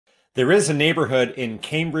There is a neighborhood in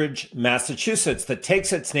Cambridge, Massachusetts that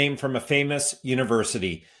takes its name from a famous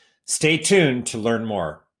university. Stay tuned to learn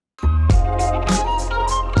more.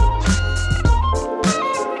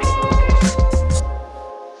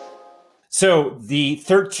 So the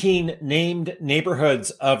 13 named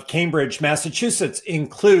neighborhoods of Cambridge, Massachusetts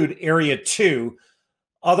include Area 2,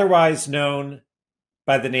 otherwise known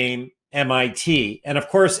by the name MIT. And of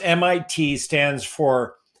course, MIT stands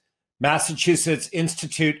for Massachusetts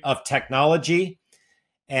Institute of Technology.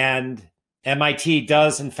 And MIT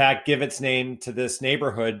does, in fact, give its name to this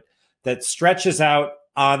neighborhood that stretches out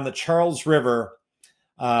on the Charles River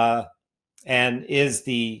and is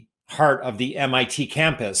the heart of the MIT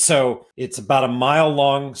campus. So it's about a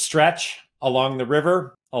mile-long stretch along the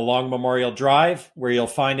river, along Memorial Drive, where you'll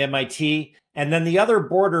find MIT. And then the other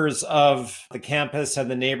borders of the campus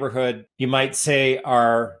and the neighborhood, you might say,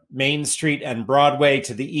 are Main Street and Broadway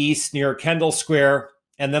to the east near Kendall Square,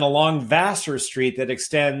 and then along Vassar Street that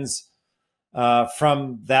extends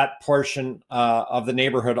from that portion of the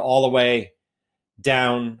neighborhood all the way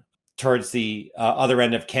down towards the other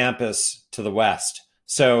end of campus to the west.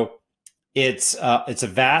 So it's a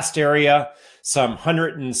vast area, some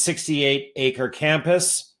 168-acre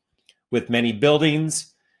campus with many buildings.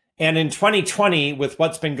 And in 2020, with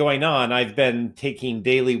what's been going on, I've been taking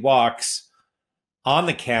daily walks on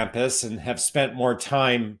the campus and have spent more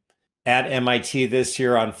time at MIT this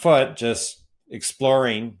year on foot, just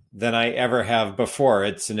exploring, than I ever have before.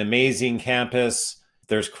 It's an amazing campus.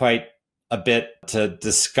 There's quite a bit to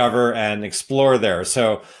discover and explore there.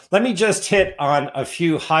 So let me just hit on a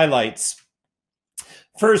few highlights.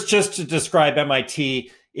 First, just to describe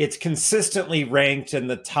MIT, it's consistently ranked in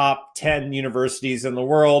the top 10 universities in the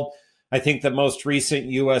world. I think the most recent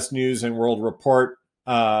U.S. News and World Report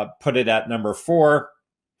put it at number 4.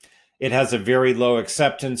 It has a very low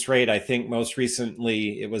acceptance rate. I think most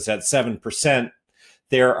recently it was at 7%.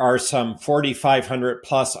 There are some 4,500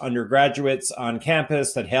 plus undergraduates on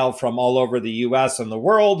campus that hail from all over the U.S. and the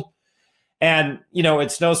world. And, you know,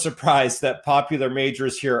 it's no surprise that popular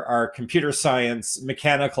majors here are computer science,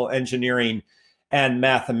 mechanical engineering, and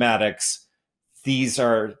mathematics. These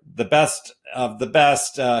are the best of the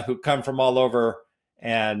best who come from all over,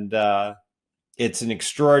 and it's an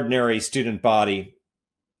extraordinary student body.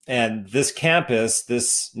 And this campus,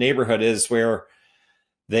 this neighborhood, is where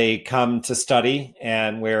they come to study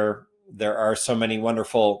and where there are so many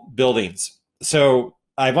wonderful buildings. So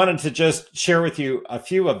I wanted to just share with you a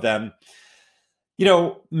few of them. You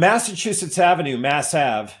know, Massachusetts Avenue, Mass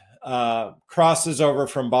Ave, crosses over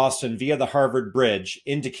from Boston via the Harvard Bridge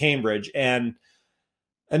into Cambridge, and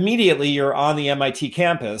immediately you're on the MIT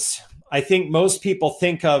campus. I think most people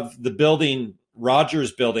think of the building,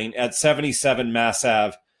 Rogers Building at 77 Mass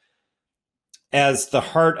Ave, as the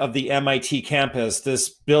heart of the MIT campus. This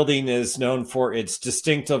building is known for its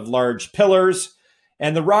distinctive large pillars,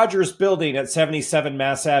 and the Rogers Building at 77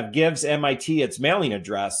 Mass Ave gives MIT its mailing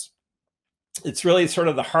address. It's really sort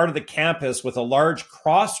of the heart of the campus with a large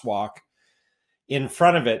crosswalk in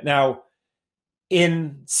front of it. Now,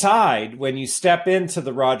 inside, when you step into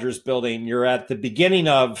the Rogers Building, you're at the beginning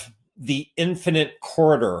of the Infinite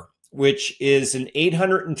Corridor, which is an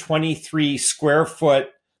 823 square foot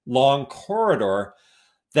long corridor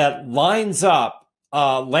that lines up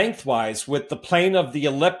lengthwise with the plane of the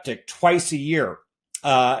elliptic twice a year,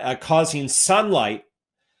 causing sunlight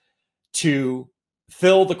to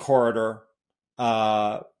fill the corridor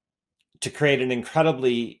to create an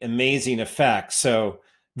incredibly amazing effect. So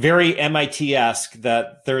very MIT-esque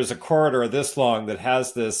that there's a corridor this long that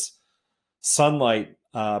has this sunlight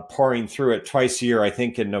pouring through it twice a year, I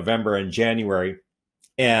think in November and January.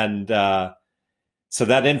 And so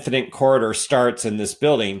that infinite corridor starts in this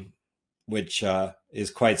building, which is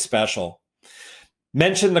quite special.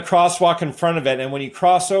 Mention the crosswalk in front of it, and when you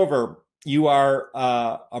cross over, you are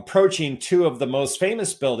approaching two of the most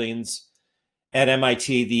famous buildings at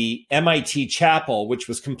MIT, the MIT Chapel, which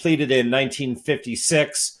was completed in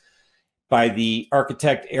 1956 by the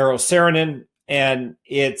architect Eero Saarinen, and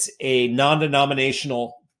it's a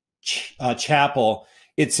non-denominational chapel.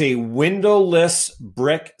 It's a windowless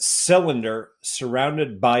brick cylinder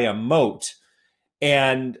surrounded by a moat,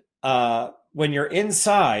 and when you're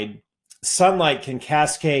inside, sunlight can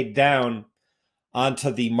cascade down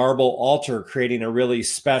onto the marble altar, creating a really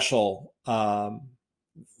special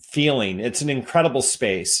feeling. It's an incredible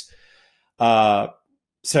space.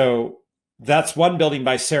 So that's one building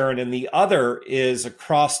by Saarinen, and the other is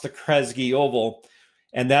across the Kresge Oval,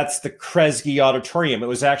 and that's the Kresge Auditorium. It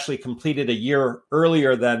was actually completed a year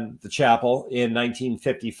earlier than the chapel in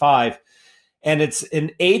 1955, and it's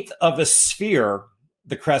an eighth of a sphere,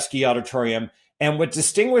 the Kresge Auditorium, And what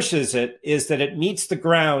distinguishes it is that it meets the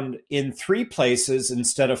ground in 3 places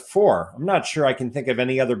instead of 4. I'm not sure I can think of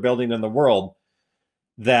any other building in the world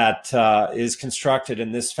that is constructed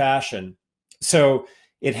in this fashion. So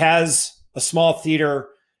it has a small theater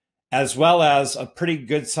as well as a pretty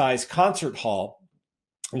good-sized concert hall,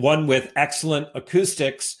 one with excellent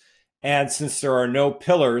acoustics. And since there are no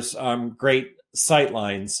pillars, great sight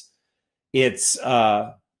lines. It's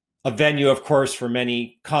a venue, of course, for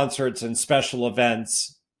many concerts and special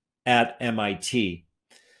events at MIT.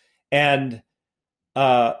 And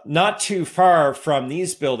not too far from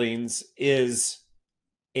these buildings is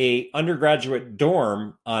a undergraduate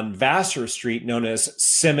dorm on Vassar Street known as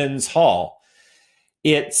Simmons Hall.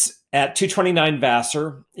 It's at 229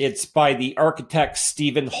 Vassar. It's by the architect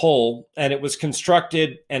Stephen Hull, and it was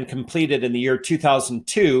constructed and completed in the year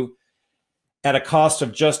 2002 at a cost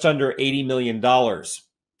of just under $80 million.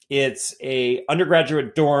 It's a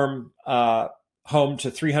undergraduate dorm home to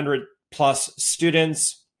 300 plus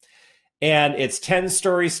students, and it's 10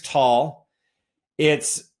 stories tall.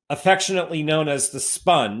 It's affectionately known as the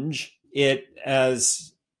Sponge. It,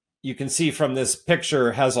 as you can see from this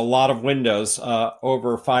picture, has a lot of windows,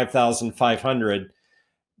 over 5,500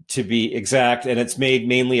 to be exact, and it's made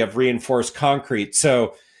mainly of reinforced concrete.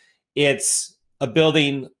 So it's a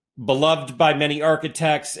building beloved by many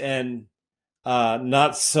architects and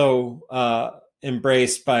not so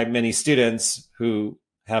embraced by many students who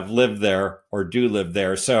have lived there or do live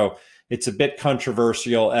there. So it's a bit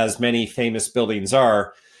controversial, as many famous buildings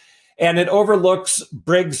are. And it overlooks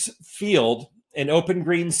Briggs Field, an open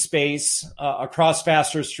green space across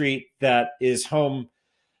Vassar Street that is home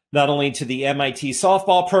not only to the MIT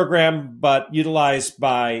softball program, but utilized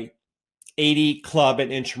by 80 club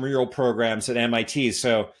and intramural programs at MIT.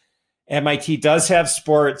 So MIT does have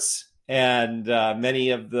sports, and many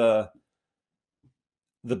of the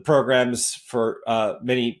programs for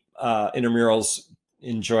many intramurals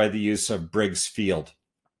enjoy the use of Briggs Field.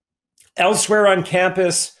 Elsewhere on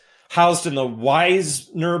campus, housed in the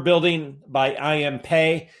Wisner building by I.M.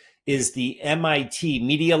 Pei, is the MIT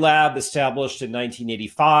Media Lab, established in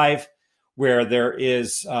 1985, where there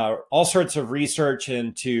is all sorts of research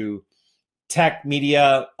into tech,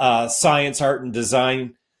 media, science, art, and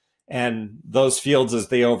design, and those fields as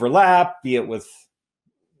they overlap, be it with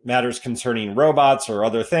matters concerning robots or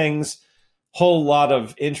other things. Whole lot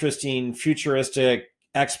of interesting futuristic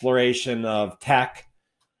exploration of tech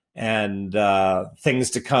and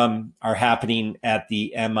things to come are happening at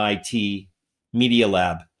the MIT Media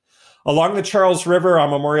Lab. Along the Charles River on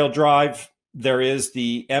Memorial Drive, there is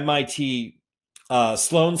the MIT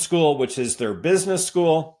Sloan School, which is their business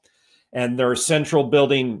school, and their central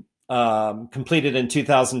building, completed in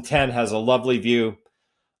 2010, has a lovely view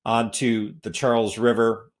onto the Charles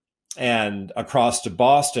River and across to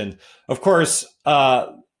Boston. Of course,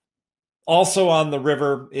 also on the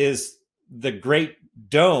river is the Great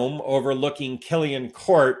Dome overlooking Killian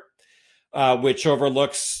Court, which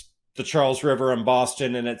overlooks the Charles River in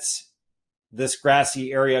Boston. And it's this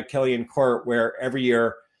grassy area, Killian Court, where every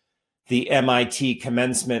year the MIT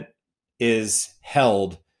commencement is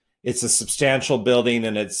held. It's a substantial building,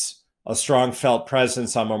 and it's a strong felt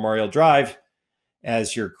presence on Memorial Drive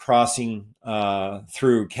as you're crossing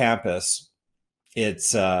through campus.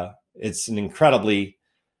 It's an incredibly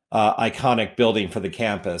iconic building for the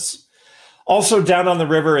campus. Also down on the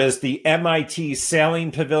river is the MIT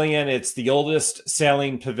Sailing Pavilion. It's the oldest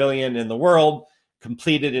sailing pavilion in the world,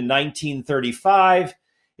 completed in 1935.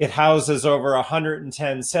 It houses over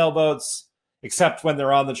 110 sailboats, except when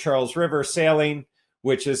they're on the Charles River sailing,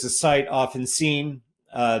 which is a sight often seen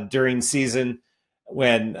during season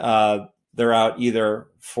when they're out either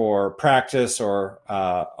for practice or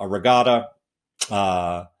a regatta.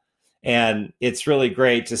 And it's really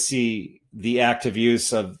great to see the active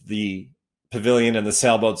use of the pavilion and the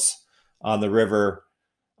sailboats on the river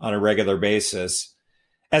on a regular basis.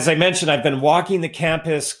 As I mentioned, I've been walking the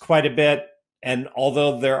campus quite a bit, and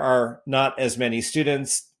although there are not as many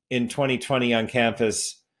students in 2020 on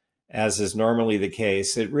campus as is normally the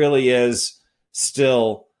case, it really is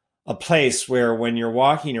still a place where when you're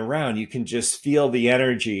walking around, you can just feel the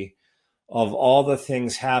energy of all the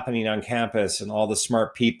things happening on campus and all the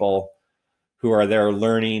smart people who are there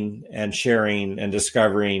learning and sharing and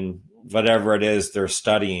discovering whatever it is they're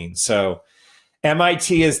studying. So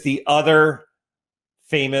MIT is the other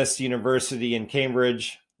famous university in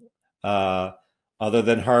Cambridge, other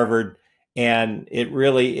than Harvard. And it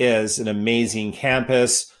really is an amazing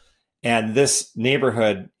campus. And this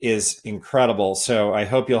neighborhood is incredible. So I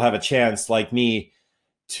hope you'll have a chance, like me,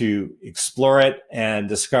 to explore it and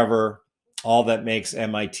discover all that makes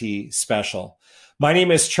MIT special. My name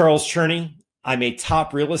is Charles Cherney. I'm a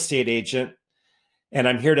top real estate agent, and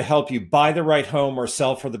I'm here to help you buy the right home or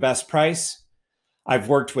sell for the best price. I've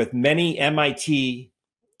worked with many MIT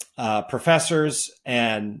professors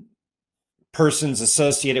and persons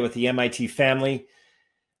associated with the MIT family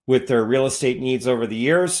with their real estate needs over the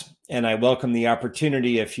years. And I welcome the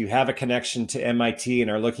opportunity, if you have a connection to MIT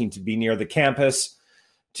and are looking to be near the campus,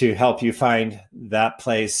 to help you find that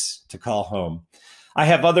place to call home. I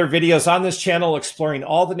have other videos on this channel exploring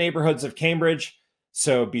all the neighborhoods of Cambridge,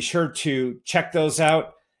 so be sure to check those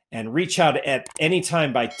out and reach out at any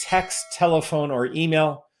time by text, telephone, or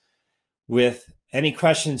email with any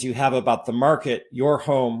questions you have about the market, your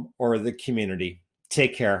home, or the community.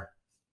 Take care.